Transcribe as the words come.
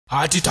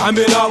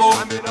Atitambe nabo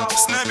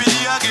Snappy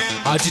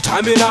again.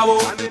 Atitambe nabo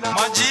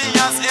My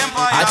genius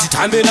empire.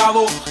 Atitambe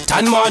nabo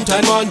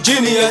Danman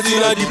genius in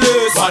the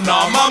place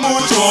Banama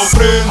mutual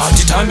friends.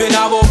 Atitambe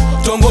nabo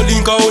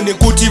tongolinga one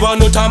kuti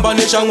vanotamba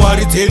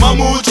neshamwari dzedu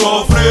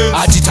Mutual friends.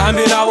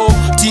 Atitambe nabo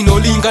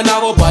tinolinga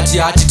nabo but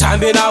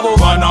atitambe nabo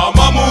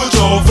Banama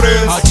mutual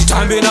friends.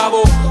 Atitambe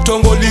nabo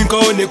tongolinga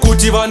one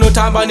kuti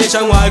vanotamba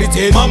neshamwari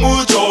dzedu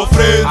Mutual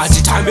friends.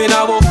 Atitambe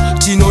nabo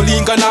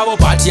tinolinga nabo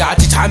but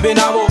atitambe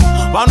nabo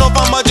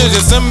vanofamba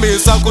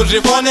chezvisimbisa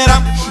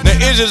kuzvifonera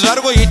neizvi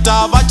zvari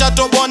kuita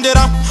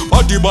vachatobondera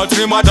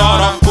vadhibatiri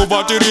madhara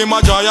kubatiri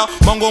majaya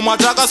mangoma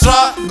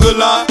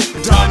takasragula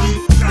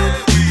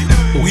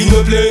We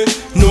no play,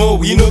 no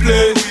we no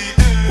play.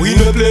 We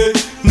no play,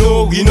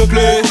 no we no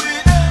play.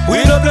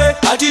 We no play,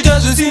 atita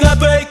zvisina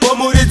pay.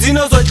 Komuri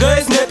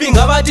dzinozodya snapping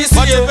avatisiye.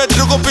 vatepe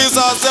tiri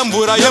kupisa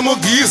semvura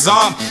yemugiza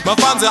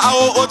mafanzi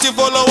avo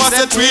otifolowa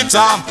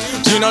setwitter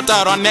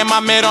zvinotarwa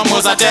nemamero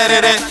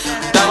musaterere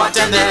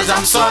tavatendereza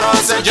musoro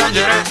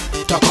sejonjere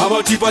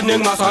Takavatipa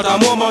nengasata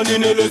momani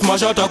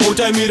nelesmashata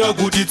kutamira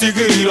kuti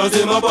tsikirira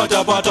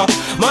semapatapata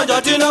manje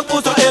atina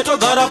kusa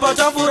etogara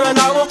patafura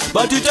navo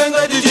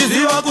batitenge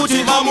tichiziva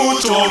kuti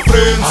Mutual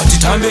friends.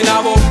 atitambe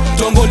navo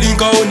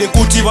tongolingawo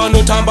nekuti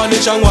vanotamba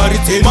neshamwari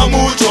dzedu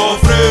Mutual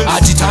friends.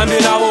 atitambe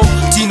navo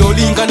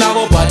tinolinga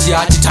navo but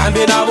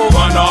atitambe navo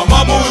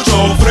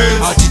Mutual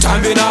friends.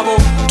 atitambe navo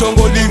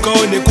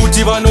tongolingawo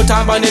nekuti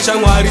vanotamba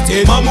neshamwari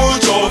dzedu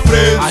Mutual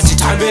friends.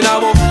 atitambe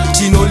navo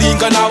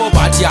tinolinga navo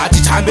but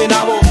atitambe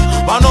navo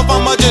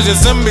vanofamba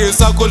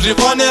chezvisimbisa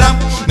kuzvifonera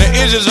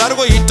neizvi zvari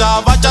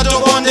kuita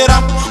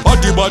vachatobondera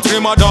vadhibatiri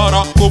madhara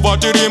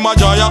kubatiri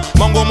majaya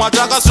mangoma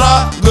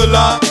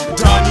takasragula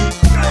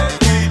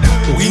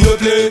We no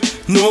play,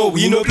 no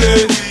we no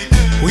play.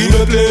 We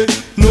no play,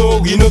 no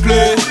we no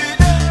play.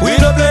 We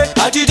no play,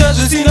 atita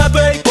zvisina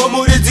pay.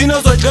 Komuri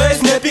dzinozodya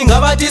snapping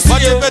avatisiye.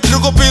 vatepe tiri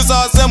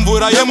kupisa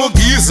semvura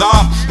yemugiza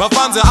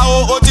mafanzi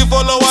avo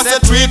otifolowa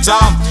setwitter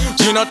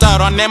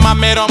zvinotarwa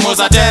nemamero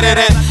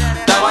musaterere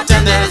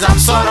tavatendereza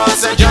musoro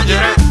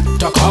sejonjere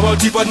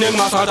Takavatipa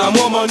nengasata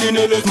momani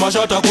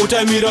nelesmashata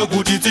kutamira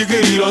kuti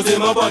tsikirira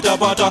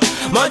semapatapata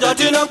manje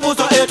atina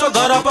kusa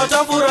etogara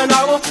patafura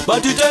navo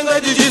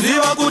batitenge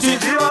tichiziva kuti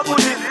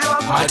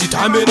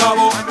atitambe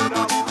navo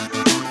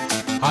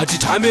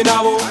atitambe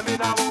navo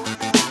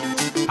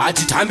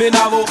atitambe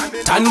navo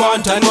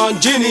Danman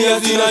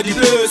genius in the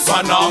place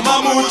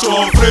Banama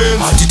mutual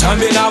friends.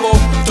 atitambe navo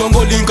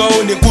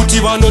tongolingawo nekuti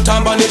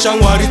vanotamba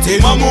neshamwari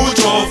dzedu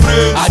Mutual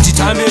friends.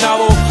 atitambe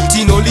navo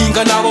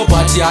tinolinga navo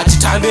but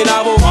atitambe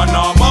navo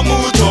Banama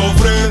mutual